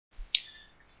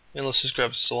And let's just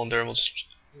grab a cylinder and we'll just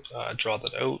draw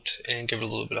that out and give it a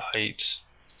little bit of height.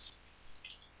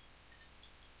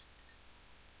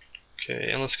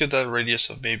 Okay, and let's give that a radius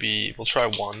of maybe, we'll try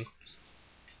 1.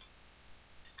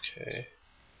 Okay,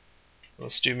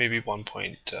 let's do maybe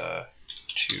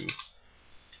 1.2.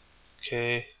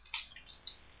 Okay,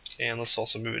 and let's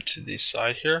also move it to the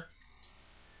side here.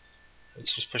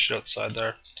 Let's just push it outside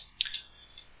there.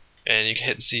 And you can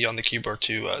hit Z on the keyboard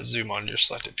to zoom on your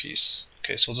selected piece.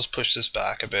 Okay, so we'll just push this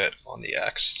back a bit on the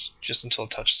X just until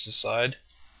it touches the side.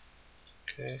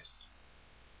 Okay.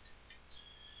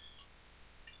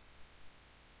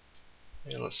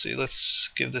 And let's see,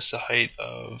 let's give this a height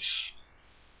of,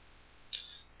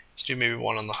 let's do maybe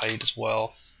 1 on the height as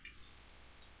well.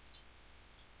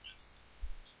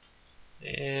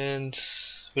 And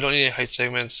we don't need any height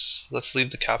segments. Let's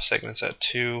leave the cap segments at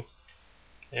 2.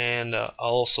 And I'll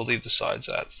also leave the sides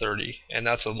at 30. And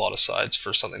that's a lot of sides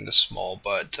for something this small,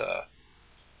 but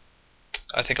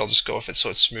I think I'll just go with it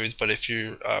so it's smooth. But if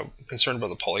you're concerned about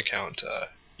the poly count,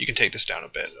 you can take this down a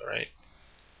bit, alright?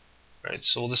 Alright,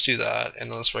 so we'll just do that, and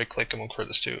then let's right click and we'll convert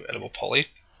this to editable poly.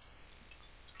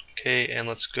 Okay, and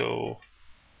let's go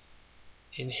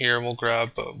in here and we'll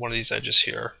grab one of these edges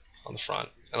here on the front,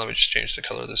 and let me just change the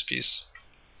color of this piece.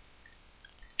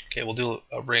 Okay, we'll do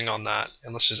a ring on that,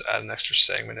 and let's just add an extra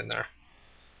segment in there.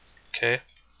 Okay.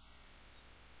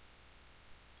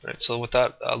 Alright, so with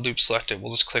that loop selected,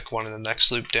 we'll just click one in the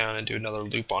next loop down and do another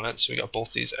loop on it. So we got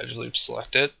both these edge loops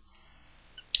selected.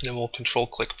 And then we'll control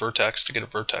click vertex to get a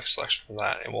vertex selection from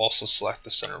that, and we'll also select the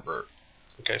center vert.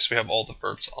 Okay, so we have all the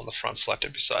verts on the front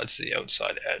selected besides the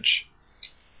outside edge.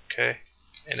 Okay,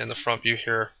 and in the front view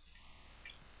here,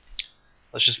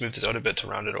 let's just move this out a bit to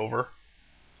round it over.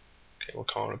 Okay, we'll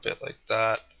come out a bit like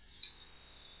that.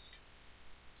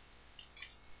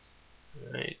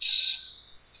 Alright.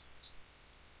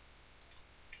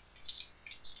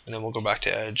 And then we'll go back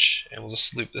to edge, and we'll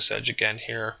just loop this edge again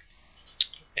here,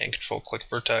 and control click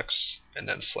vertex, and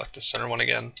then select the center one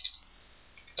again. And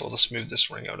we'll just move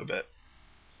this ring out a bit.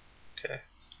 Okay,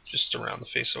 just to round the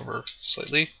face over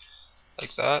slightly,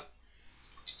 like that.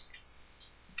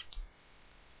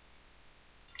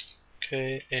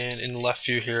 Okay, and in the left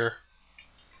view here,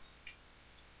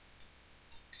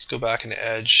 let's go back into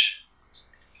edge,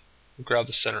 we'll grab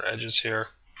the center edges here,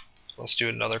 let's do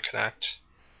another connect.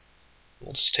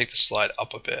 We'll just take the slide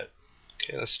up a bit.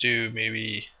 Okay, let's do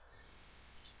maybe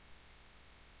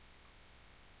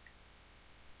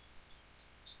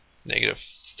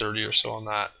 -30 or so on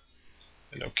that,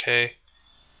 and okay.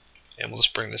 And we'll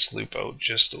just bring this loop out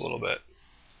just a little bit.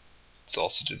 Let's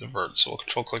also do the vert, so we'll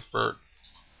control click vert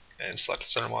and select the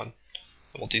center one,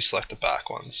 and we'll deselect the back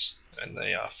ones and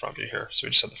the front view here. So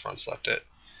we just have the front selected,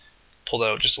 pull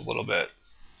that out just a little bit,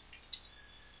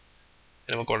 and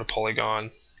then we'll go to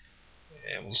polygon,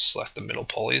 and we'll select the middle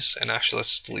pulleys, and actually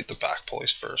let's delete the back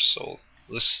pulleys first. So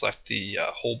let's select the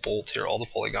whole bolt here, all the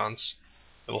polygons,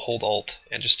 and we'll hold alt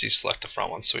and just deselect the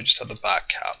front one, so we just have the back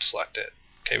cap selected.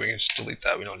 Okay, we can just delete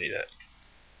that, we don't need it.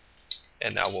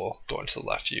 And now we'll go into the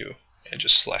left view and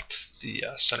just select the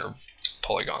center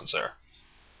polygons there.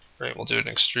 Right, we'll do an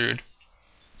extrude,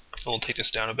 and we'll take this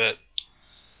down a bit.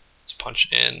 Let's punch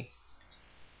it in,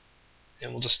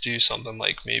 and we'll just do something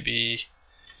like maybe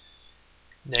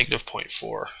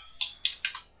 -0.4,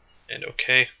 and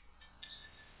okay.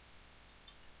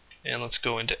 And let's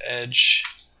go into edge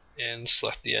and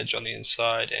select the edge on the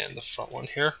inside and the front one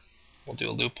here. We'll do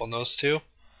a loop on those two,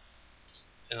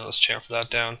 and then let's chamfer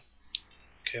that down.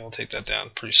 Okay, we'll take that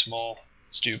down pretty small.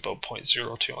 Let's do about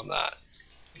 0.02 on that,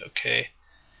 and okay.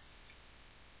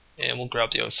 And we'll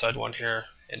grab the outside one here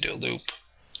and do a loop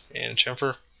and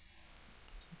chamfer,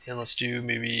 and let's do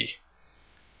maybe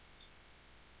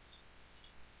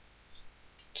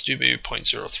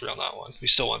 0.03 on that one. We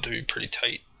still want it to be pretty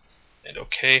tight, and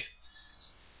okay.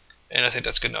 And I think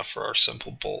that's good enough for our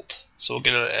simple bolt. So we'll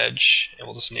get an edge, and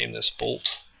we'll just name this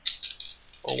bolt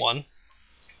 01.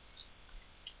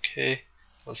 Okay,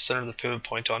 let's center the pivot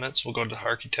point on it. So we'll go to the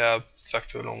hierarchy tab,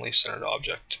 effect pivot only, centered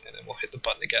object, and then we'll hit the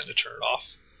button again to turn it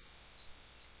off.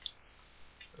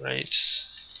 Right.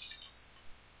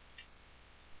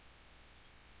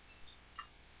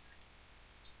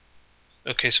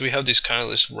 Okay, so we have these kind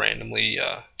of just randomly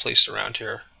placed around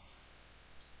here.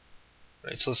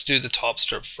 Right, so let's do the top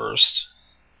strip first.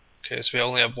 Okay, so we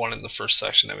only have one in the first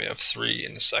section, then we have 3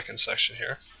 in the second section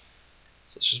here.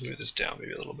 So let's just move this down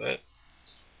maybe a little bit.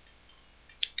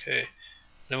 Okay,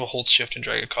 then we'll hold shift and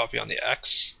drag a copy on the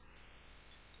X.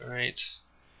 Alright,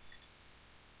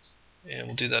 and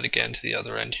we'll do that again to the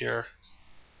other end here.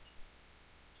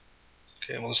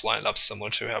 Okay, and we'll just line it up similar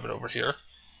to how we have it over here.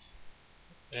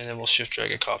 and then we'll shift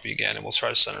drag a copy again, and we'll try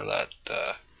to center that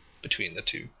between the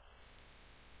two.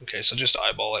 Okay, so just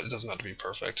eyeball it. It doesn't have to be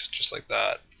perfect, just like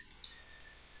that.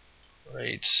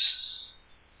 Right.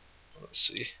 Let's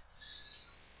see.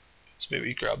 Let's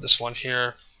maybe grab this one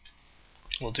here.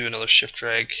 We'll do another shift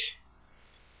drag.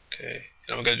 Okay,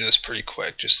 and I'm going to do this pretty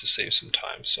quick just to save some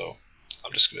time, so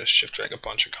I'm just going to shift drag a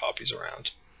bunch of copies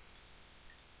around.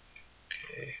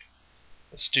 Okay,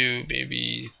 let's do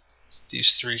maybe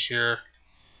these three here.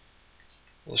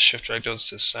 We'll shift drag those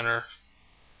to the center.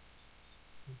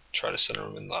 Try to center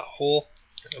them in that hole.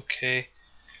 Okay,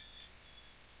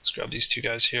 let's grab these two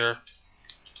guys here.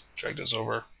 Drag those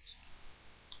over.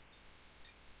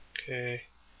 Okay,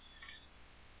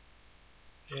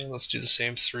 and let's do the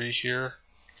same three here.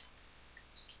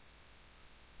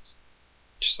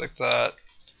 Just like that.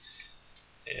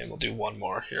 And we'll do one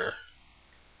more here.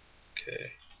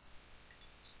 Okay.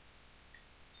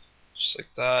 Just like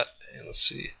that. And let's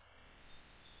see.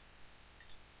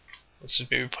 Let's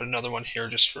just maybe put another one here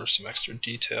just for some extra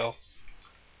detail.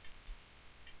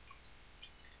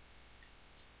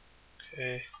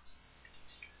 Okay.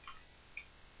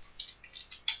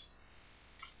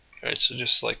 Alright, so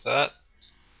just like that.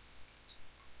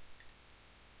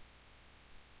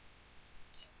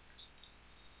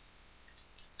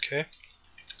 Okay.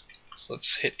 So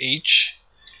let's hit H.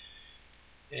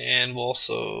 And we'll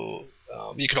also,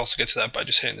 you can also get to that by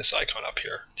just hitting this icon up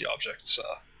here, the objects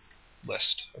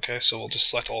list. Okay, so we'll just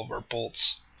select all of our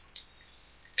bolts.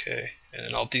 Okay, and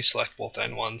then I'll deselect both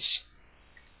end ones.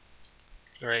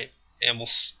 Alright, and we'll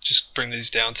just bring these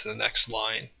down to the next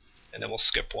line, and then we'll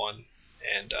skip one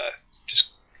and just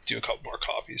do a couple more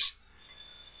copies.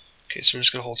 Okay, so we're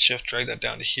just going to hold shift, drag that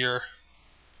down to here.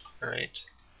 Alright.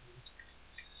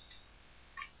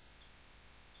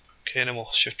 Okay, and then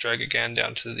we'll shift drag again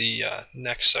down to the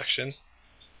next section,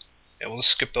 and we'll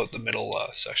just skip out the middle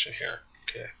section here.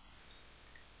 Okay,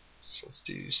 so let's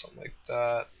do something like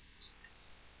that,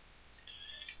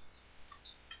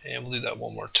 and we'll do that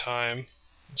one more time.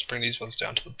 Let's bring these ones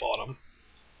down to the bottom.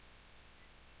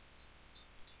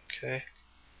 Okay,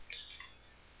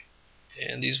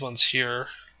 and these ones here,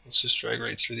 let's just drag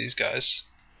right through these guys,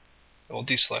 and we'll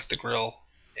deselect the grill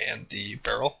and the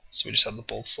barrel, so we just have the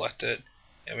bolt selected,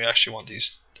 and we actually want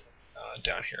these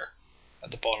down here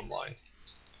at the bottom line.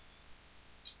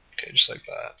 Okay, just like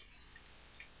that.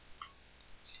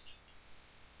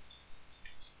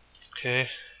 Okay,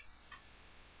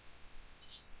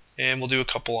 and we'll do a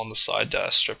couple on the side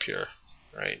strip here.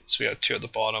 Right, so we have two at the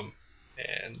bottom,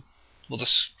 and we'll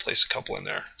just place a couple in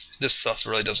there. This stuff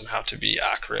really doesn't have to be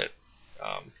accurate,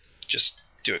 just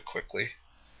do it quickly.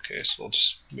 Okay, so we'll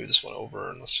just move this one over,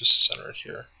 and let's just center it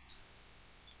here.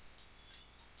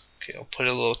 Okay, I'll put it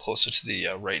a little closer to the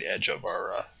right edge of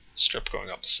our strip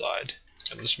going up the side,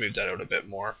 and we'll just move that out a bit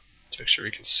more to make sure we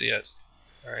can see it.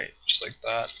 Alright, just like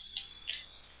that.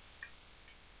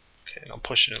 Okay, and I'll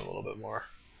push it in a little bit more.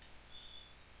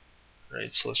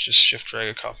 Alright, so let's just shift drag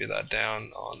a copy of that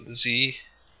down on the Z.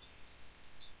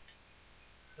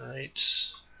 Alright,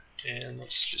 and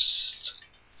let's just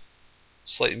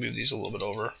slightly move these a little bit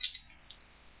over.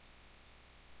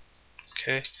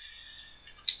 Okay,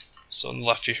 so on the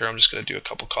left view here, I'm just going to do a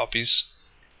couple copies.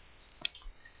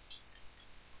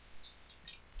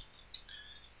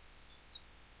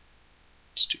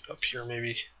 Let's do it up here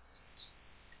maybe.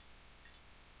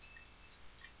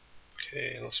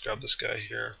 Okay, and let's grab this guy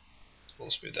here. We'll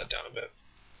just move that down a bit.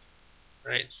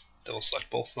 Right, then we'll select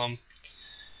both of them,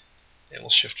 and we'll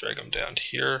shift drag them down to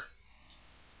here.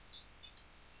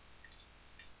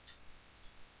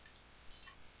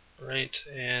 Right,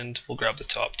 and we'll grab the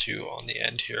top two on the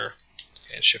end here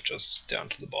and shift those down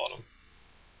to the bottom.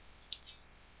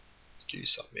 Let's do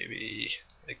something maybe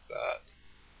like that.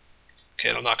 Okay,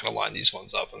 and I'm not going to line these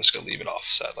ones up, I'm just going to leave it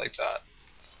offset like that.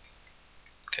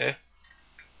 Okay.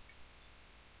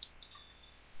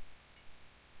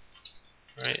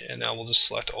 Alright, and now we'll just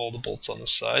select all the bolts on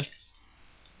this side.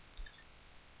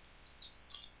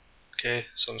 Okay,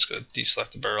 so I'm just going to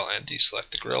deselect the barrel and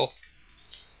deselect the grill,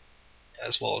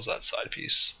 as well as that side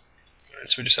piece. Alright,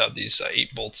 so we just have these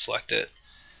 8 bolts selected,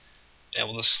 and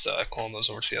we'll just clone those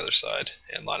over to the other side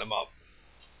and line them up.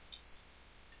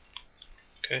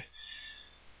 Okay,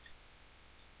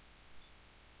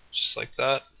 just like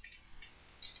that.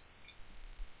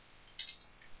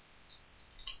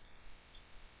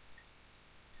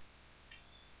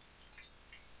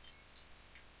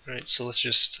 Alright, so let's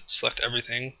just select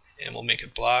everything, and we'll make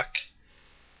it black,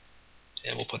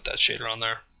 and we'll put that shader on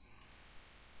there.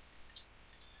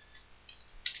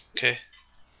 Okay,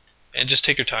 and just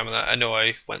take your time on that. I know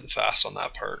I went fast on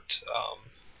that part,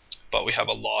 but we have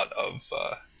a lot of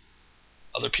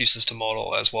other pieces to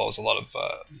model, as well as a lot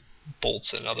of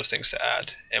bolts and other things to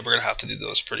add, and we're going to have to do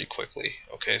those pretty quickly.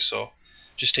 Okay, so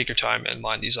just take your time and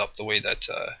line these up the way that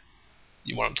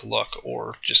you want them to look,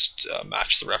 or just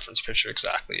match the reference picture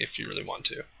exactly if you really want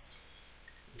to.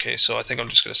 Okay, so I think I'm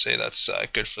just going to say that's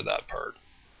good for that part.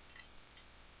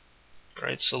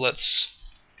 Alright, so let's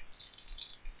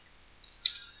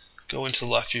go into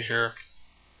the left view here.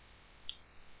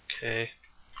 Okay,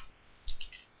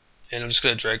 and I'm just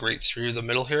going to drag right through the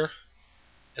middle here,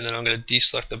 and then I'm going to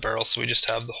deselect the barrel so we just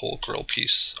have the whole grill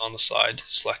piece on the side.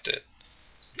 Select it.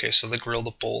 Okay, so the grill,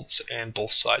 the bolts, and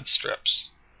both side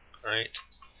strips. Alright,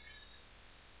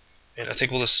 and I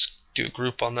think we'll just do a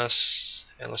group on this,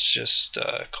 and let's just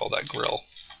call that grill.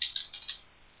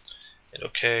 And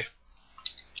okay,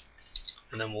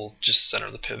 and then we'll just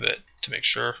center the pivot to make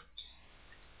sure.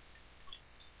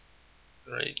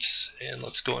 Right, and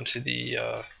let's go into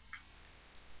the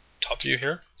top view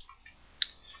here.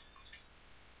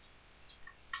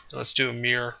 And let's do a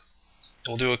mirror, and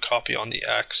we'll do a copy on the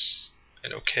X,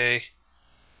 and okay,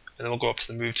 and then we'll go up to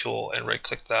the move tool and right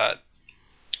click that.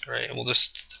 Alright, and we'll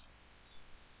just,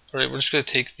 alright, we're just going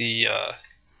to take the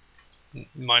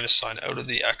minus sign out of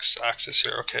the X axis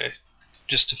here, okay,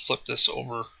 just to flip this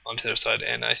over onto the other side.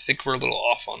 And I think we're a little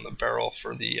off on the barrel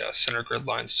for the center grid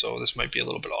lines, so this might be a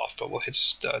little bit off, but we'll hit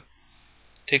just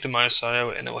take the minus sign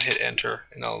out, and then we'll hit enter,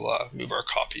 and I'll move our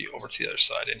copy over to the other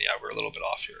side. And yeah, we're a little bit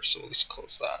off here, so we'll just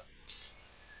close that.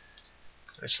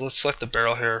 Alright, so let's select the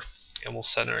barrel here, and we'll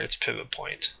center its pivot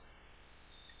point.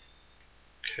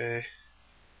 Okay,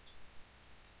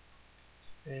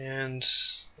 and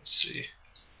let's see,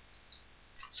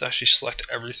 let's actually select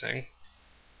everything.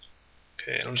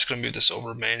 Okay, and I'm just going to move this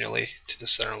over manually to the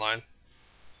center line.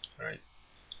 Alright,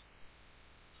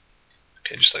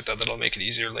 okay, just like that. That'll make it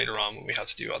easier later on when we have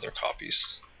to do other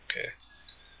copies. Okay,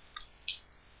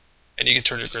 and you can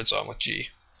turn your grids on with G.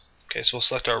 Okay, so we'll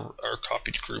select our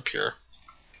copied group here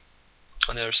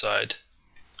on the other side.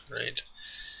 Right,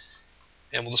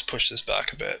 and we'll just push this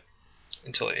back a bit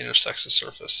until it intersects the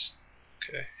surface.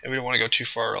 Okay, and we don't want to go too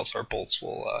far, or else our bolts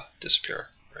will disappear.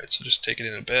 Right, so just take it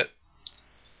in a bit,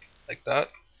 like that.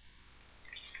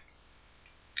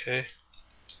 Okay,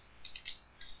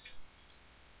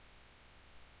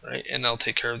 right, and I'll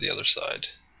take care of the other side.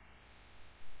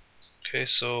 Okay,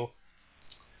 so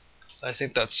I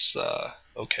think that's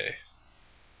okay.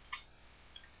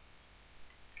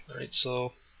 Alright,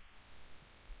 so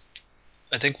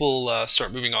I think we'll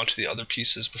start moving on to the other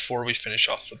pieces before we finish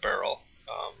off the barrel.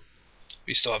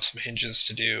 We still have some hinges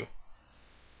to do,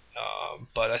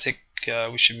 but I think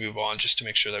we should move on just to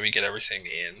make sure that we get everything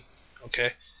in.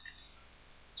 Okay,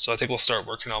 so I think we'll start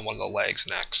working on one of the legs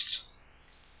next.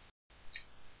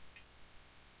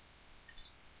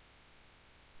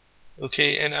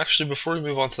 Okay, and actually before we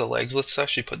move on to the legs, let's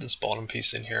actually put this bottom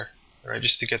piece in here, alright,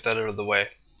 just to get that out of the way.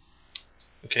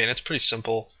 Okay, and it's pretty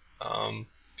simple. Let's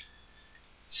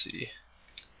see.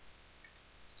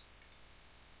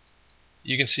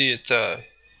 You can see it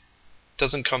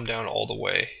doesn't come down all the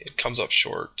way. It comes up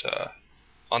short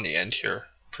on the end here,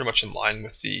 pretty much in line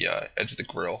with the edge of the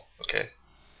grill. Okay,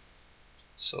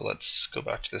 so let's go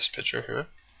back to this picture here.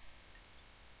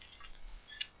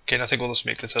 Okay, and I think we'll just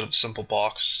make this out of a simple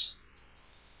box.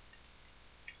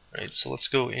 Right, so let's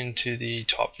go into the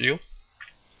top view,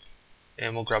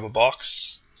 and we'll grab a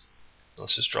box.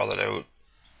 Let's just draw that out.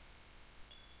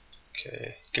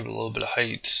 Okay, give it a little bit of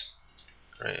height.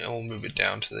 Right, and we'll move it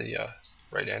down to the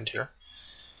right end here.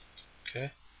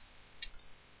 Okay,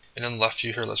 and then the left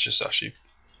view here, let's just actually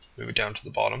move it down to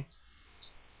the bottom.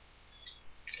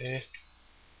 Okay,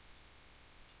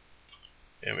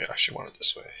 and we actually want it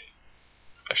this way.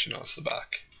 Actually, no, it's the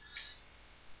back.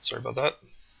 Sorry about that.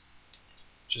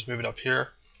 Just move it up here.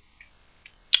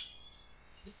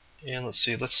 And let's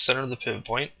see, let's center the pivot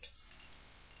point.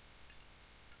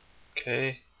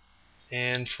 Okay,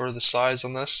 and for the size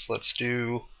on this, let's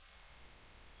do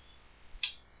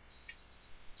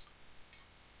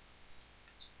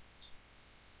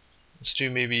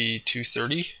maybe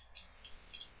 230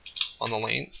 on the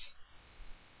length.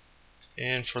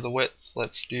 And for the width,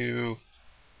 let's do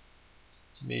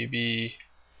maybe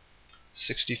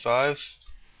 65.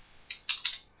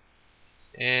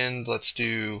 And let's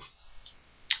do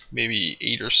maybe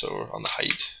 8 or so on the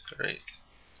height. Alright.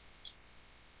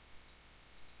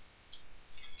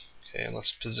 Okay, and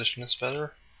let's position this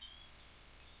better.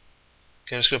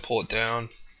 Okay, I'm just going to pull it down.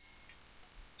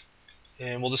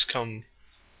 And we'll just come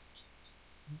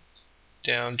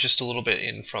down just a little bit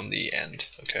in from the end.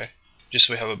 Okay, just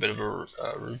so we have a bit of a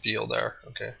reveal there.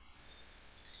 Okay,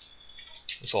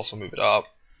 let's also move it up,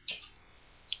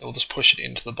 and we'll just push it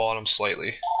into the bottom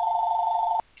slightly.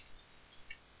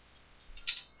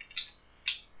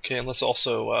 Okay, and let's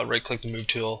also right click the move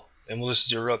tool, and we'll just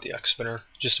zero out the X spinner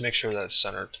just to make sure that it's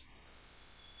centered.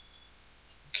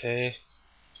 Okay,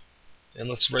 and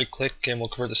let's right click and we'll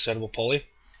convert this to editable poly.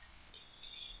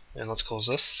 And let's close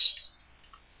this.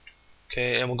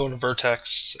 Okay, and we'll go into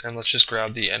vertex and let's just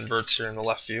grab the end verts here in the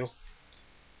left view.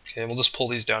 Okay, and we'll just pull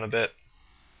these down a bit.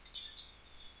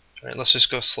 Alright, let's just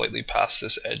go slightly past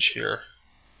this edge here.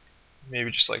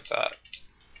 Maybe just like that.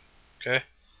 Okay.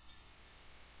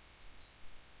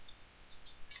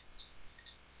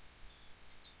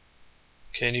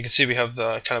 Okay, and you can see we have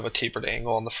kind of a tapered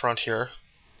angle on the front here.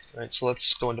 Alright, so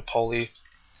let's go into poly,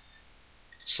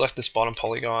 select this bottom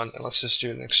polygon, and let's just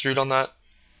do an extrude on that.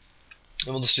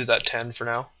 And we'll just do that 10 for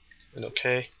now. And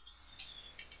okay.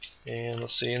 And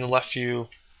let's see, in the left view,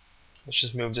 let's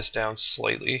just move this down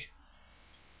slightly.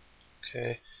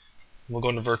 Okay. And we'll go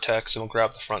into vertex and we'll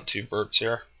grab the front two verts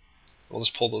here. We'll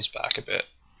just pull those back a bit.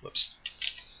 Whoops.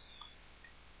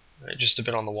 Alright, just a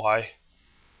bit on the Y.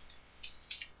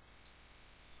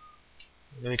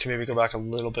 And we can maybe go back a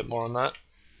little bit more on that.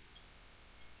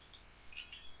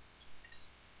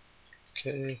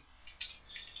 Okay.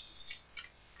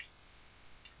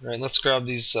 Alright, let's grab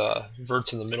these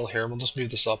verts in the middle here, and we'll just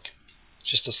move this up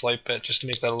just a slight bit, just to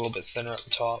make that a little bit thinner at the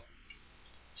top.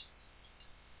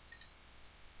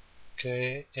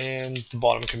 Okay, and the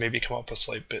bottom can maybe come up a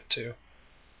slight bit too.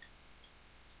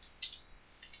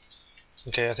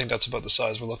 Okay, I think that's about the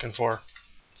size we're looking for.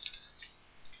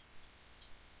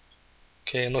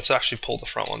 Okay, and let's actually pull the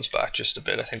front ones back just a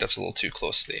bit. I think that's a little too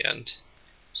close to the end.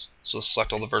 So let's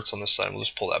select all the verts on this side and we'll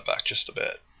just pull that back just a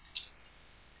bit.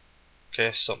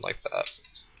 Okay, something like that.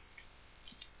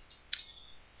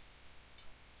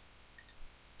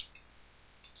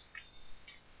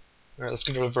 Alright, let's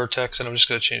go to vertex and I'm just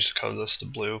going to change the color of this to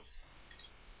blue.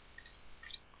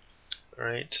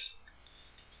 Alright.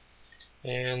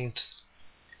 And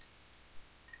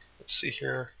let's see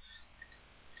here.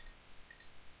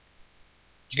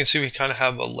 You can see we kind of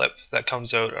have a lip that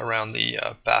comes out around the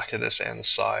back of this and the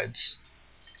sides.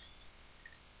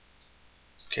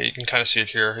 Okay, you can kind of see it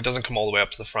here. It doesn't come all the way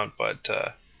up to the front, but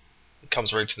it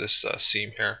comes right to this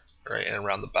seam here, right, and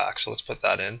around the back. So let's put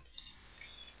that in.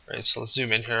 Right, so let's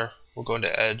zoom in here. We'll go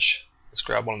into edge. Let's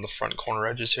grab one of the front corner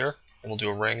edges here, and we'll do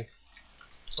a ring.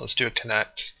 So let's do a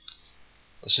connect.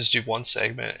 Let's just do one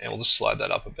segment, and we'll just slide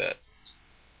that up a bit.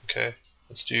 Okay,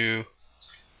 let's do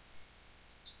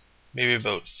maybe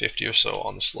about 50 or so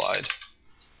on the slide.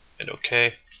 And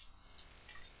okay.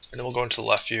 And then we'll go into the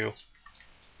left view.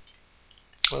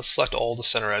 Let's select all the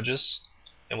center edges,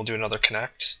 and we'll do another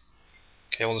connect.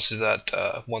 Okay, we'll just do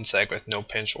that one seg with no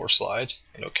pinch or slide,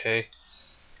 and okay.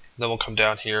 Then we'll come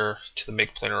down here to the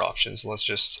make planar options, and let's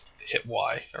just hit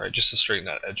Y, alright, just to straighten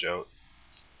that edge out.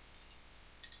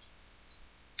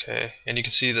 Okay, and you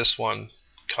can see this one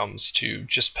comes to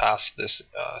just past this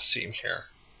seam here,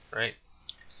 right?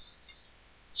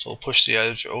 So we'll push the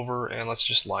edge over, and let's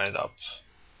just line it up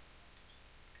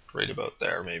right about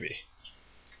there, maybe.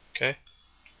 Okay.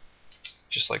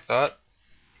 Just like that.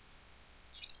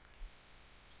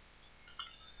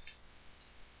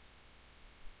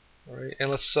 Alright, and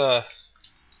let's go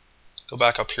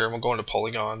back up here and we'll go into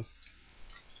polygon.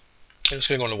 I'm just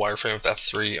going to go into wireframe with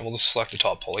F3 and we'll just select the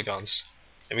top polygons.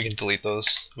 And we can delete those.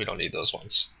 We don't need those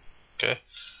ones. Okay.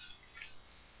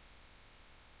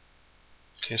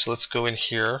 Okay, so let's go in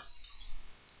here.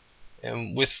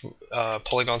 And with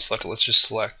polygon selected, let's just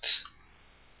select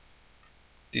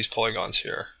these polygons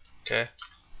here. Okay.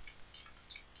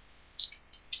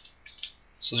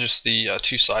 So just the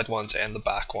two side ones and the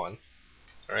back one.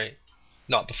 Alright,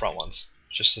 not the front ones,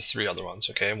 just the three other ones.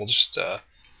 Okay, and we'll just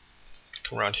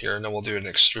come around here and then we'll do an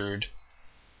extrude.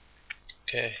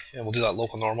 Okay, and we'll do that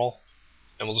local normal,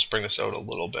 and we'll just bring this out a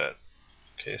little bit.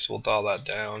 Okay, so we'll dial that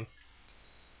down.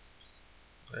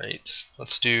 Alright,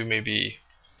 let's do maybe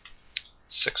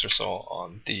 6 or so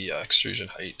on the extrusion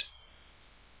height.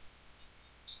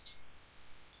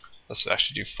 Let's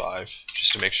actually do 5,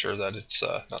 just to make sure that it's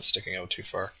not sticking out too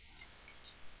far.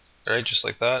 Alright, just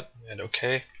like that, and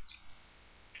okay.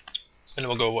 And then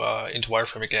we'll go into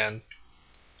wireframe again.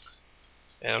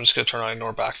 And I'm just going to turn on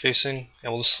ignore back facing,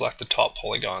 and we'll just select the top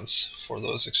polygons for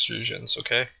those extrusions,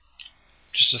 okay?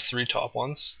 Just the 3 top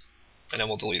ones, and then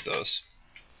we'll delete those.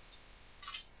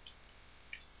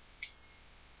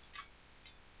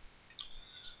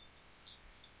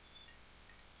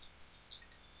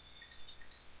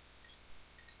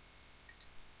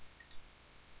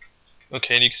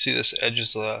 Okay, and you can see this edge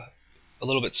is a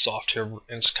little bit soft here, and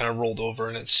it's kind of rolled over,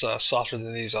 and it's softer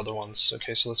than these other ones.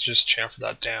 Okay, so let's just chamfer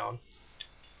that down.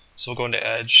 So we'll go into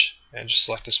edge and just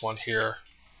select this one here.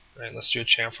 Right, let's do a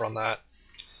chamfer on that.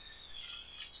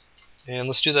 And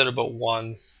let's do that about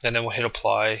 1, and then we'll hit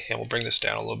apply, and we'll bring this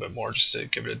down a little bit more just to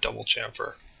give it a double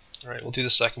chamfer. Alright, we'll do the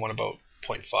second one about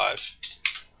 0.5.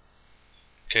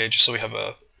 Okay, just so we have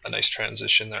a nice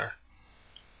transition there.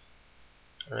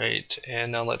 Alright,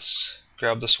 and now let's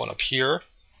grab this one up here.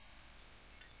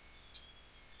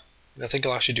 And I think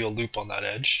I'll actually do a loop on that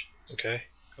edge. Okay,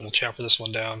 and we'll chamfer this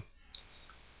one down.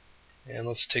 And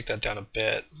let's take that down a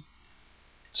bit.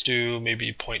 Let's do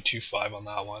maybe 0.25 on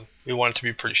that one. We want it to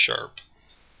be pretty sharp.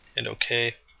 And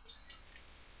okay.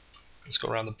 Let's go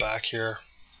around the back here.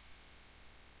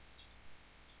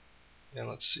 And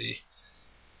let's see.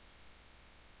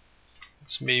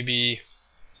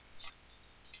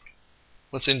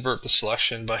 Let's invert the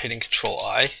selection by hitting Control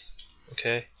I.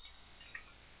 Okay.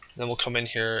 Then we'll come in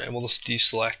here and we'll just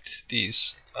deselect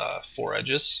these 4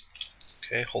 edges.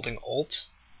 Okay, holding Alt.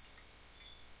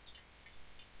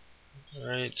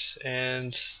 Alright,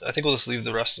 and I think we'll just leave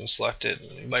the rest of them selected.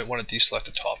 You might want to deselect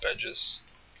the top edges.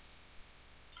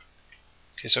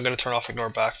 Okay, so I'm going to turn off Ignore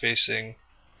Backfacing,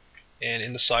 and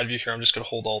in the side view here I'm just going to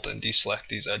hold Alt and deselect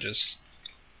these edges.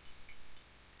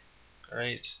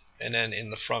 Alright, and then in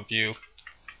the front view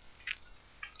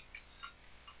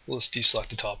we'll just deselect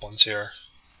the top ones here.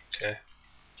 Okay,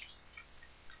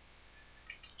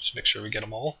 just make sure we get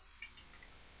them all.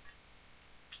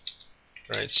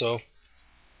 Alright, so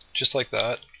just like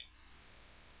that.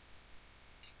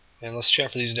 And let's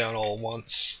chamfer these down all at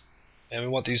once. And we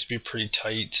want these to be pretty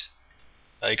tight.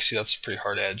 You can see that's a pretty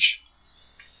hard edge.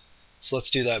 So let's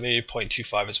do that, maybe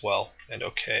 0.25 as well, and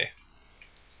okay.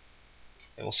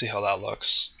 And we'll see how that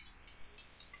looks.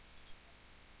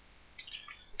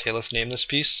 Okay, let's name this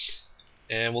piece.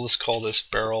 And we'll just call this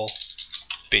barrel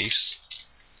base.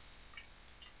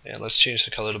 And let's change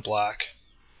the color to black.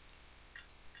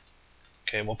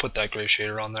 Okay, and we'll put that gray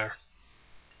shader on there.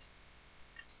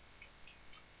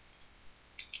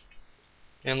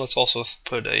 And let's also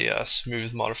put a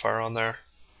smooth modifier on there.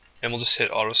 And we'll just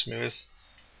hit auto smooth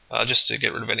just to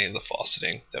get rid of any of the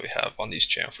faceting that we have on these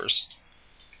chamfers.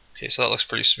 Okay, so that looks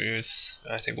pretty smooth.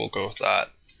 I think we'll go with that.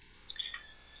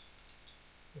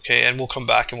 Okay, and we'll come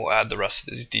back and we'll add the rest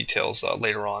of these details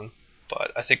later on.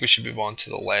 But I think we should move on to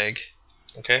the leg.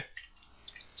 Okay,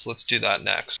 so let's do that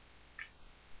next.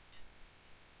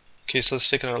 Okay, so let's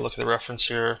take another look at the reference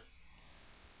here.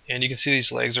 And you can see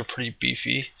these legs are pretty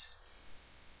beefy.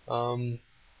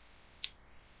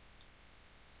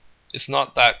 It's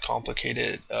not that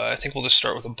complicated. I think we'll just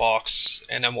start with a box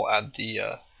and then we'll add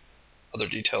the other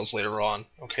details later on.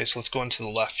 Okay, so let's go into the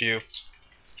left view.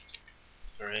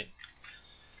 Alright.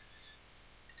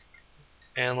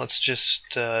 And let's just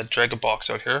drag a box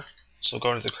out here. So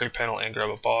go into the create panel and grab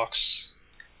a box.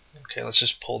 Okay, let's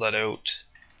just pull that out.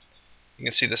 You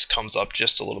can see this comes up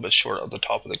just a little bit short of the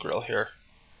top of the grill here.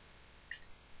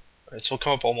 Alright, so we'll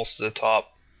come up almost to the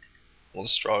top. We'll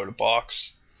just draw out a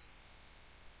box.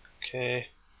 Okay,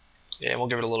 yeah, and we'll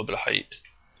give it a little bit of height.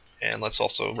 And let's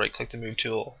also right click the move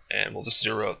tool and we'll just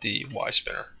zero out the Y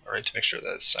spinner, alright, to make sure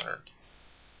that it's centered.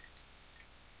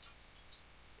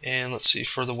 And let's see,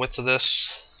 for the width of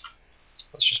this,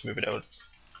 let's just move it out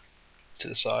to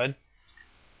the side.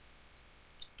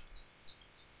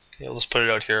 Okay, we'll just put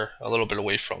it out here a little bit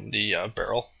away from the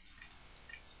barrel.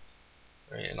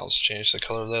 Alright, and I'll just change the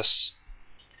color of this.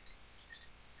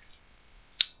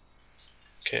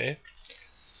 Okay.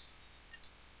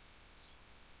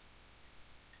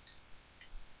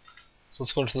 So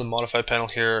let's go into the modify panel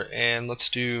here and let's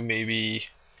do maybe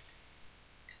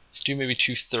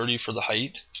 230 for the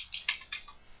height.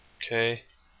 Okay,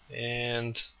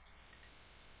 and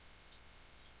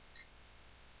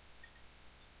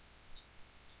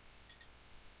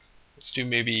let's do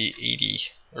maybe 80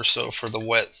 or so for the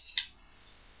width,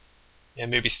 and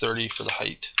maybe 30 for the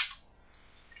height.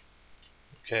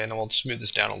 Okay, and then we'll smooth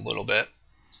this down a little bit.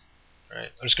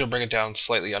 Alright, I'm just going to bring it down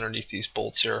slightly underneath these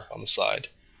bolts here on the side.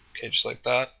 Okay, just like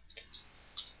that.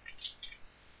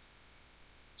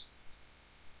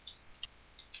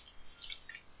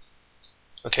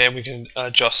 Okay, and we can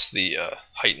adjust the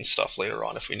height and stuff later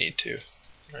on if we need to.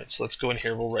 Alright, so let's go in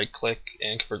here, we'll right click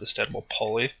and convert this to editable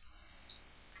poly.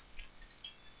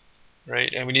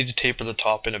 Right, and we need to taper the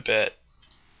top in a bit.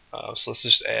 So let's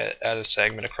just add a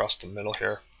segment across the middle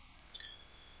here.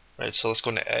 Right, so let's go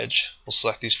into edge. We'll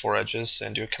select these 4 edges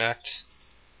and do a connect.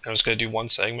 I'm just going to do one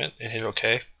segment and hit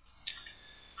OK.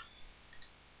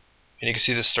 And you can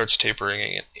see this starts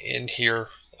tapering in here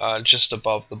just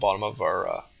above the bottom of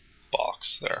our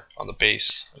box there on the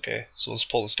base. Okay, so let's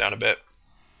pull this down a bit.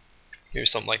 Maybe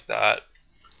something like that.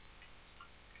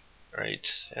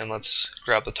 Alright, and let's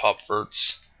grab the top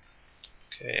verts.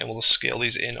 Okay, and we'll just scale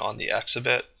these in on the X a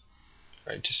bit.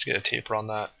 Right, just to get a taper on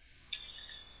that.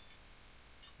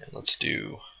 And let's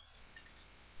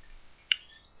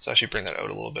actually bring that out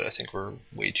a little bit. I think we're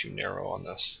way too narrow on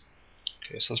this.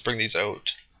 Okay, so let's bring these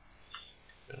out,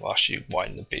 and we'll actually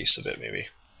widen the base a bit maybe.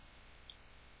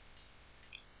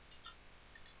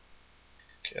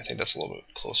 Okay, I think that's a little bit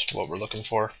closer to what we're looking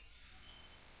for.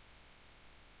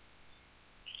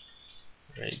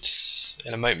 Right,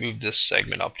 and I might move this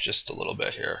segment up just a little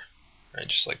bit here, right,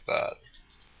 just like that.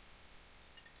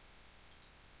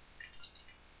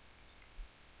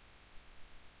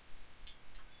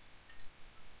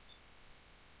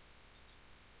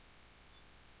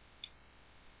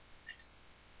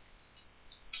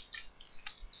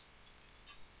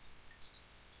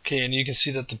 Okay, and you can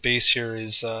see that the base here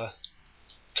is kind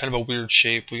of a weird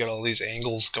shape. We got all these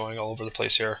angles going all over the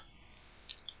place here.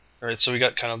 Alright, so we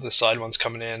got kind of the side ones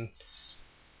coming in,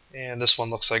 and this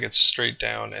one looks like it's straight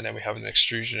down, and then we have an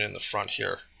extrusion in the front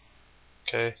here.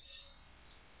 Okay,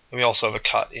 and we also have a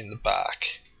cut in the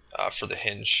back for the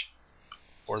hinge,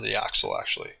 or the axle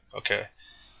actually. Okay,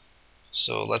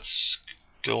 so let's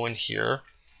go in here,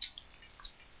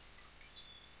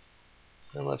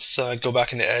 and let's go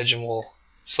back into edge, and we'll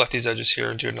select these edges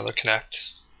here and do another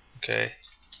connect. Okay,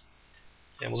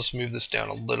 and we'll just move this down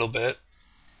a little bit.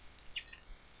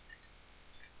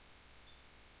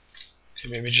 Okay,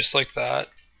 maybe just like that.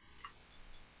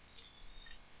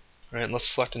 Alright, let's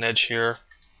select an edge here,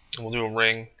 and we'll do a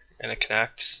ring and a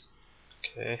connect.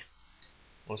 Okay,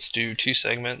 let's do 2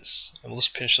 segments, and we'll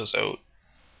just pinch those out.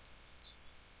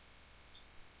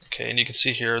 Okay, and you can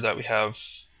see here that we have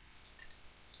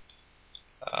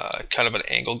kind of an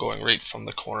angle going right from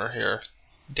the corner here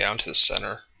down to the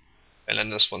center, and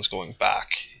then this one's going back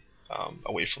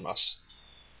away from us.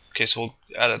 Okay, so we'll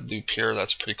add a loop here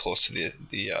that's pretty close to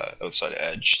the outside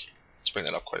edge. Let's bring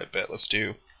that up quite a bit. Let's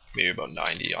do maybe about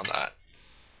 90 on that,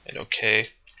 and okay.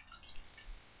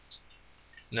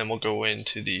 And then we'll go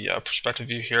into the perspective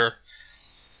view here,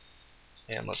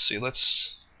 and let's see,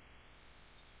 let's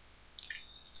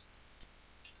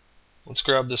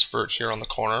grab this vert here on the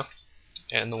corner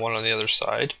and the one on the other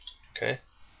side. Okay,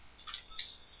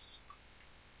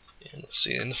 and let's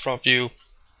see, in the front view,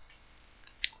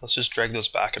 let's just drag those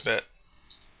back a bit.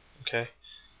 Okay,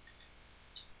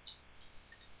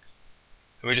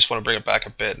 and we just want to bring it back a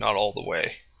bit, not all the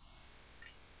way.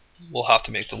 We'll have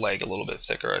to make the leg a little bit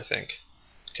thicker, I think.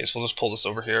 Okay, so we'll just pull this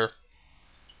over here,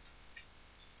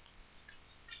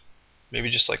 maybe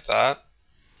just like that.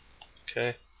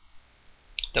 Okay,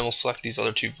 then we'll select these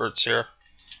other 2 verts here,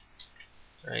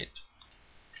 right,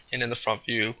 and in the front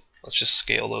view, let's just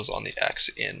scale those on the X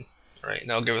in, right, and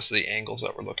that'll give us the angles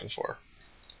that we're looking for.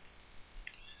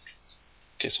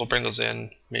 Okay, so we'll bring those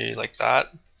in maybe like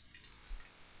that.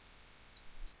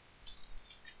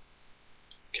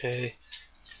 Okay,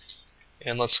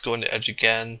 and let's go into edge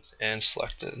again and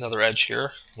select another edge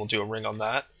here. We'll do a ring on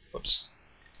that. Whoops.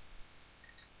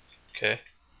 Okay,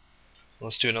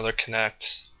 let's do another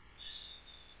connect.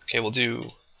 Okay, we'll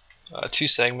do 2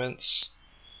 segments.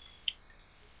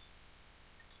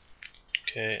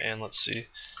 Okay, and let's see.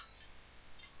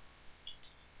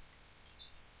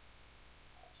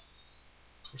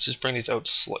 Let's just bring these out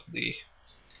slightly.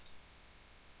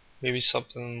 Maybe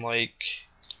something like,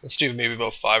 let's do maybe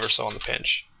about 5 or so on the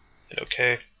pinch. And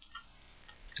okay. And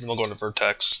then we'll go into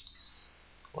vertex.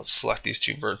 Let's select these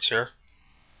 2 verts here,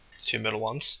 2 middle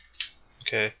ones.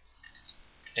 Okay.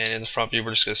 And in the front view,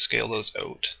 we're just going to scale those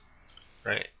out,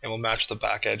 right? And we'll match the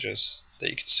back edges that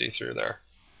you can see through there.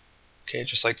 Okay,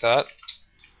 just like that.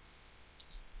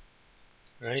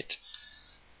 Right.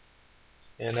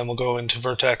 And then we'll go into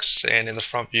vertex, and in the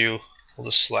front view, we'll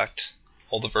just select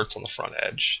all the verts on the front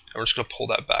edge. And we're just going to pull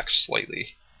that back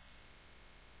slightly.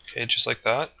 Okay, just like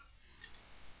that.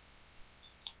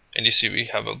 And you see we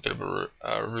have a bit of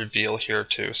a reveal here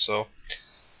too, so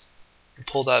we'll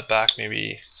pull that back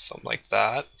maybe something like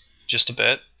that, just a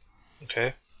bit.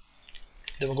 Okay.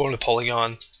 Then we'll go into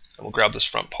polygon, and we'll grab this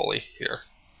front poly here.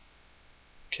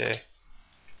 Okay.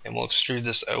 And we'll extrude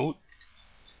this out.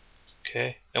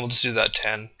 Okay, and we'll just do that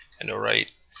 10 and no right.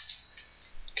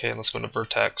 Okay, and let's go into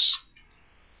vertex,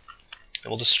 and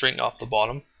we'll just straighten off the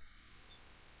bottom.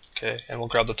 Okay, and we'll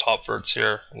grab the top verts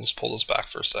here, and we'll just pull those back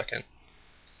for a second.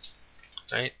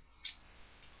 Right,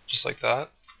 just like that.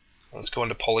 Let's go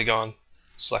into polygon,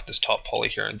 select this top poly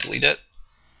here and delete it.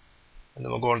 And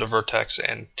then we'll go into vertex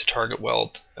and to target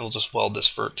weld, and we'll just weld this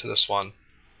vert to this one,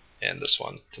 and this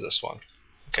one to this one.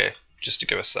 Okay, just to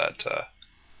give us that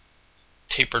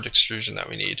tapered extrusion that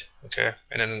we need. Okay,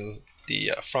 and then in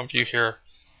the front view here,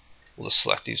 we'll just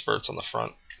select these verts on the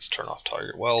front. Let's turn off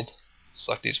target weld,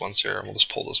 select these ones here, and we'll just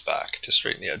pull those back to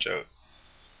straighten the edge out.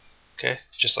 Okay,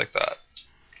 just like that.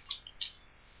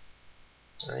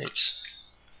 Right.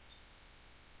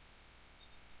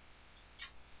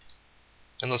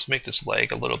 And let's make this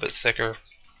leg a little bit thicker.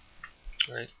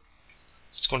 Right.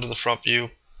 Let's go into the front view.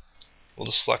 We'll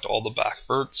just select all the back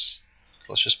verts.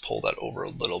 Let's just pull that over a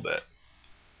little bit.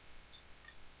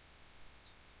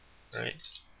 Right.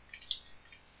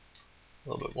 A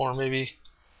little bit more maybe.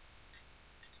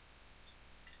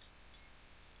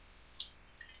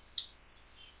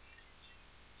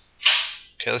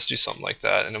 Okay, let's do something like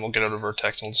that, and then we'll get out of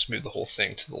vertex and we'll just move the whole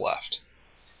thing to the left.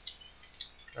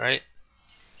 Alright.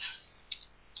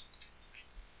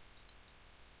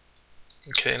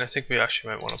 Okay, and I think we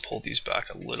actually might want to pull these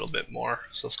back a little bit more.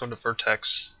 So let's go into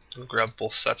vertex, we'll grab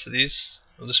both sets of these,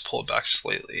 we'll just pull it back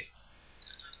slightly.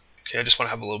 Okay, I just want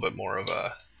to have a little bit more of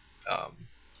a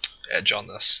edge on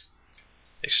this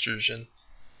extrusion.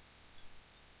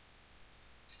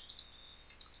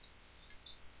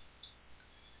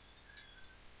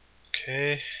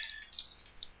 Okay.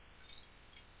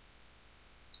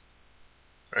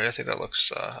 Alright, I think that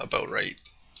looks about right.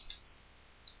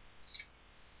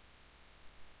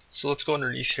 So let's go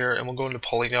underneath here and we'll go into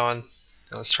polygon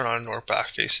and let's turn on north back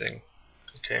facing.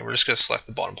 Okay, we're just going to select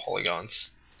the bottom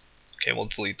polygons. Okay, we'll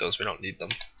delete those, we don't need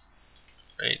them.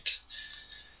 Right.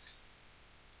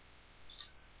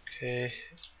 Okay.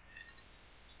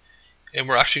 And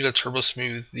we're actually going to turbo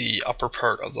smooth the upper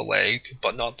part of the leg,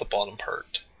 but not the bottom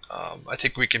part. I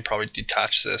think we can probably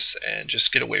detach this and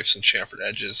just get away with some chamfered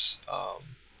edges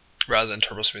rather than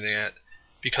turbo smoothing it.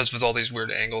 Because with all these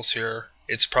weird angles here,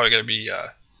 it's probably going to be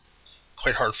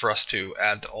quite hard for us to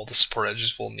add all the support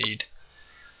edges we'll need.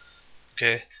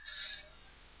 Okay,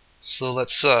 so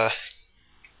let's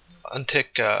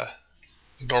untick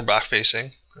ignore back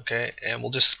facing. Okay, and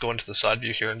we'll just go into the side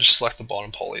view here and just select the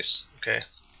bottom polys. Okay.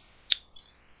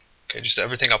 Okay, just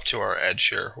everything up to our edge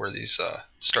here where these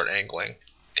start angling.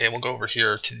 Okay, we'll go over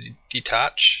here to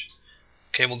detach.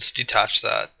 Okay, we'll just detach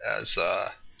that as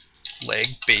leg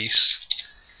base.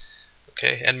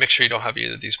 Okay, and make sure you don't have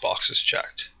either of these boxes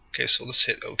checked. Okay, so let's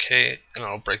hit OK, and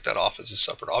I'll break that off as a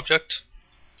separate object.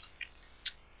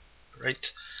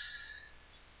 Right.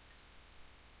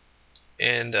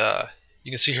 And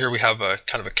you can see here we have a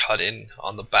kind of a cut in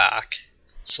on the back.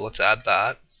 So let's add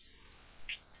that.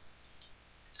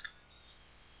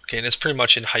 Okay, and it's pretty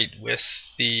much in height with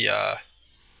the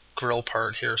grill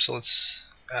part here, so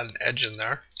let's add an edge in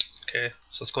there. Okay,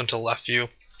 so let's go into left view,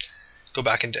 go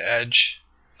back into edge,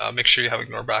 make sure you have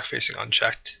ignore back facing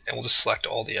unchecked, and we'll just select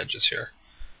all the edges here.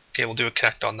 Okay, we'll do a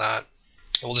connect on that,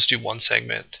 and we'll just do one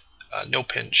segment, no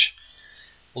pinch.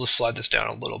 We'll just slide this down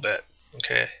a little bit.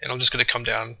 Okay, and I'm just going to come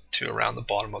down to around the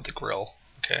bottom of the grill.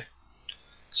 Okay,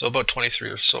 so about 23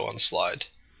 or so on the slide.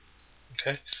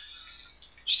 Okay,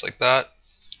 just like that.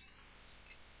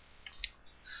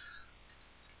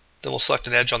 Then we'll select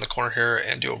an edge on the corner here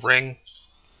and do a ring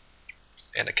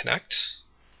and a connect.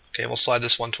 Okay, we'll slide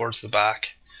this one towards the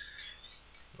back.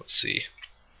 Let's see.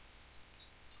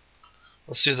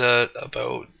 Let's do the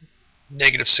about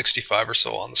 -65 or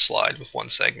so on the slide with one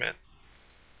segment.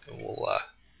 And we'll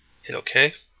hit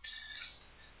OK.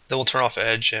 Then we'll turn off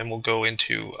edge and we'll go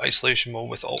into isolation mode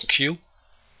with Alt Q.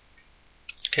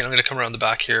 Okay, and I'm going to come around the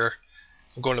back here.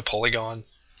 We'll go into polygon.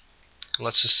 And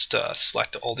let's just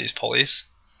select all these polys.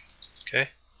 Okay,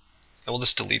 and we'll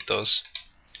just delete those.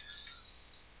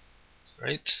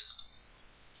 Right.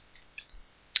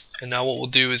 And now what we'll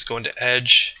do is go into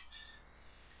edge.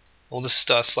 We'll just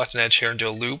select an edge here and do a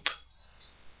loop.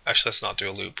 Actually, let's not do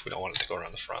a loop. We don't want it to go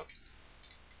around the front.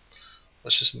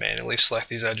 Let's just manually select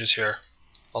these edges here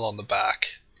along the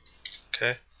back.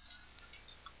 Okay.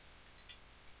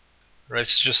 Right,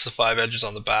 so just the 5 edges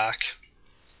on the back.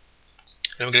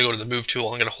 And I'm going to go to the move tool.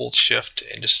 I'm going to hold shift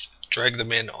and just drag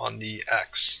them in on the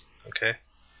X. Okay.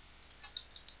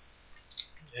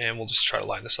 And we'll just try to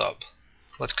line this up.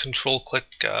 Let's control click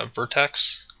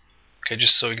vertex. Okay,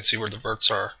 just so we can see where the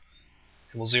verts are.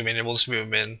 And we'll zoom in and we'll just move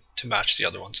them in to match the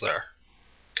other ones there.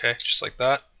 Okay, just like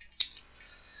that.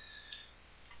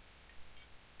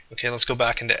 Okay, let's go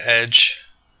back into edge,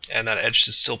 and that edge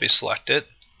should still be selected.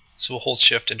 So we'll hold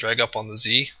shift and drag up on the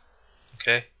Z.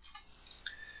 Okay.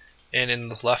 And in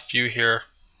the left view here,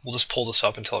 we'll just pull this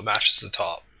up until it matches the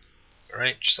top.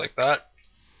 Alright, just like that.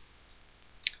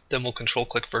 Then we'll control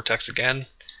click vertex again,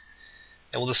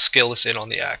 and we'll just scale this in on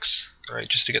the X. Alright,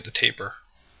 just to get the taper.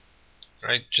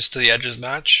 Alright, just to the edges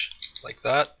match, like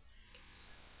that.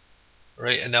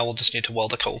 Alright, and now we'll just need to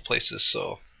weld a couple places,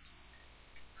 so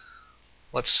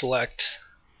let's select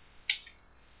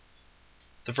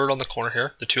the vert on the corner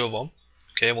here, the 2 of them.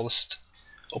 Okay, we'll just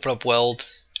open up weld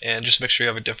and just make sure you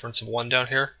have a difference of 1 down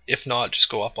here. If not, just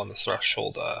go up on the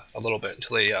threshold a little bit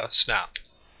until they snap.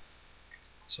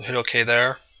 So hit OK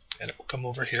there, and it will come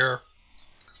over here.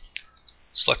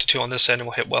 Select a 2 on this end and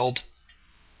we'll hit weld.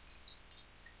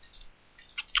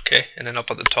 Okay, and then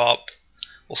up at the top,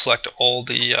 we'll select all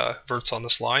the verts on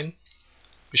this line.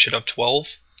 We should have 12,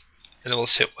 and then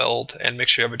let's hit weld and make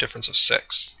sure you have a difference of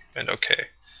 6, and OK.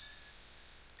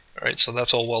 Alright, so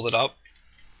that's all welded up.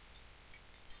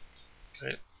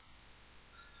 Right.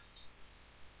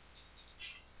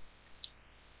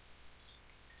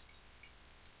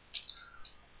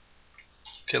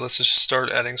 Okay, let's just start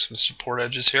adding some support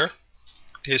edges here.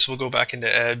 Okay, so we'll go back into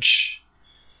edge.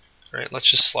 Alright, let's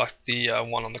just select the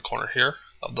one on the corner here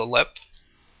of the lip.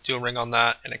 Do a ring on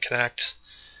that and a connect.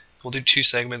 We'll do 2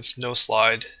 segments, no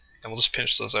slide, and we'll just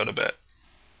pinch those out a bit.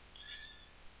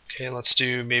 Okay, let's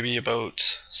do maybe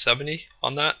about 70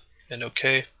 on that, and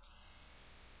OK.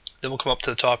 Then we'll come up to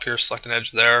the top here, select an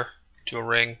edge there, do a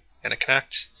ring and a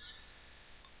connect.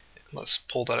 Let's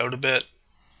pull that out a bit.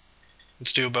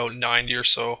 Let's do about 90 or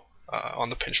so on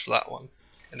the pinch for that one,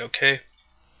 and OK.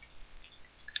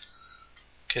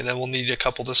 Okay, then we'll need a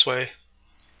couple this way.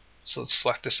 So let's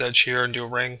select this edge here and do a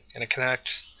ring and a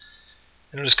connect.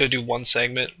 And I'm just going to do 1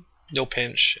 segment, no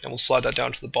pinch, and we'll slide that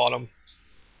down to the bottom.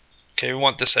 Okay, we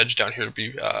want this edge down here to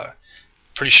be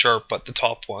pretty sharp, but the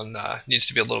top one needs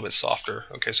to be a little bit softer.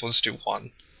 Okay, so let's do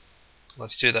 1.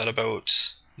 Let's do that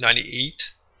about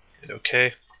 98, and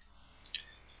OK.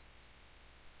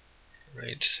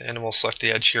 Right, and we'll select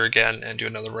the edge here again and do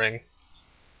another ring.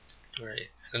 Right,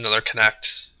 another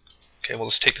connect. Okay, we'll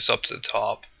just take this up to the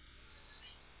top.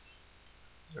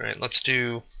 Alright, let's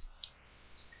do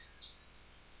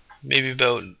maybe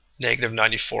about negative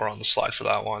 94 on the slide for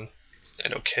that one,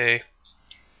 and OK.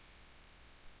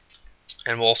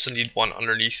 And we'll also need one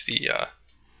underneath the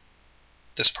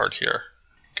this part here.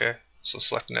 Okay, so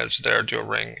select an edge there, do a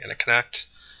ring and a connect.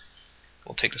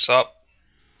 We'll take this up.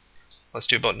 Let's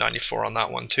do about 94 on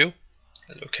that one too,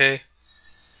 and OK.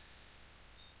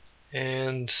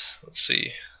 And let's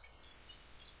see.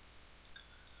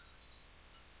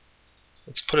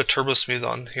 Let's put a turbo smooth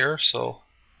on here, so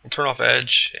we'll turn off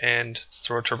edge and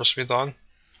throw a turbo smooth on.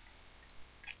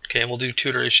 Okay, and we'll do 2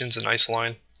 iterations in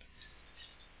isoline.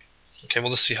 Okay,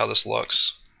 we'll just see how this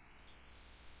looks.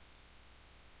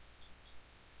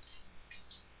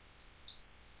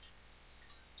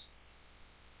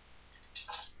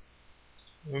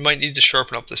 We might need to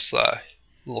sharpen up this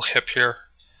little hip here.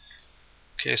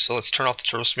 Okay, so let's turn off the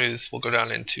turbo smooth. We'll go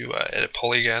down into edit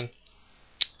poly again.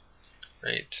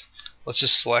 Right. Let's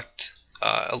just select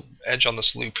an edge on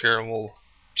this loop here, and we'll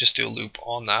just do a loop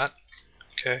on that.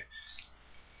 Okay.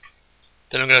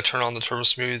 Then I'm going to turn on the turbo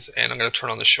smooth, and I'm going to turn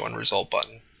on the show end result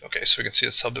button. Okay, so we can see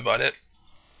it subdivide it.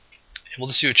 And we'll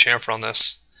just do a chamfer on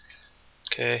this.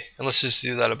 Okay, and let's just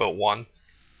do that about 1.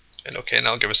 And okay, and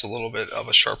that'll give us a little bit of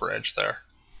a sharper edge there.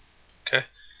 Okay,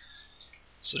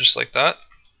 so just like that.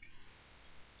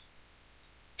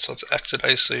 So let's exit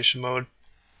isolation mode.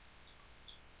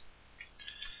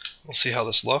 We'll see how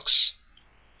this looks.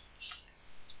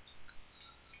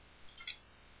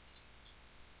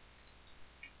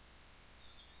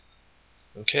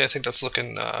 Okay, I think that's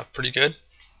looking pretty good.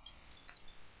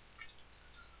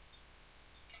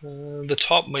 The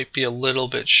top might be a little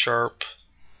bit sharp,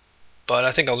 but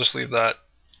I think I'll just leave that.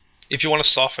 If you want to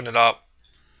soften it up,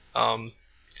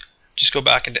 just go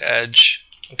back into edge.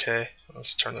 Okay,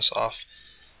 let's turn this off,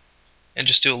 and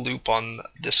just do a loop on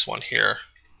this one here.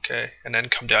 Okay, and then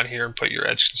come down here and put your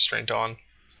edge constraint on.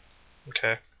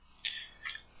 Okay,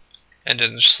 and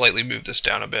then just slightly move this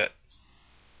down a bit.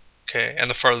 Okay, and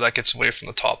the farther that gets away from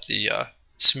the top, the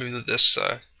smoother this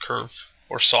curve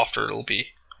or softer it'll be.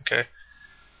 Okay.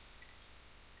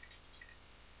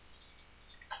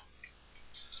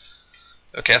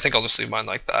 Okay, I think I'll just leave mine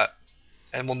like that,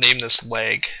 and we'll name this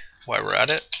leg while we're at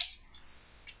it.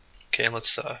 Okay, and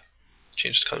let's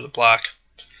change the color to black.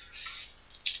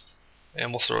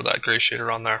 And we'll throw that gray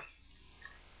shader on there.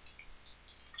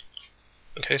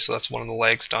 Okay, so that's one of the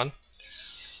legs done.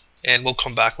 And we'll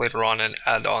come back later on and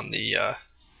add on the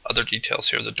other details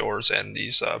here, the doors and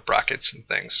these brackets and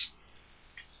things.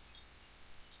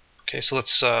 Okay, so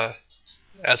let's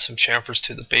add some chamfers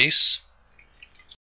to the base.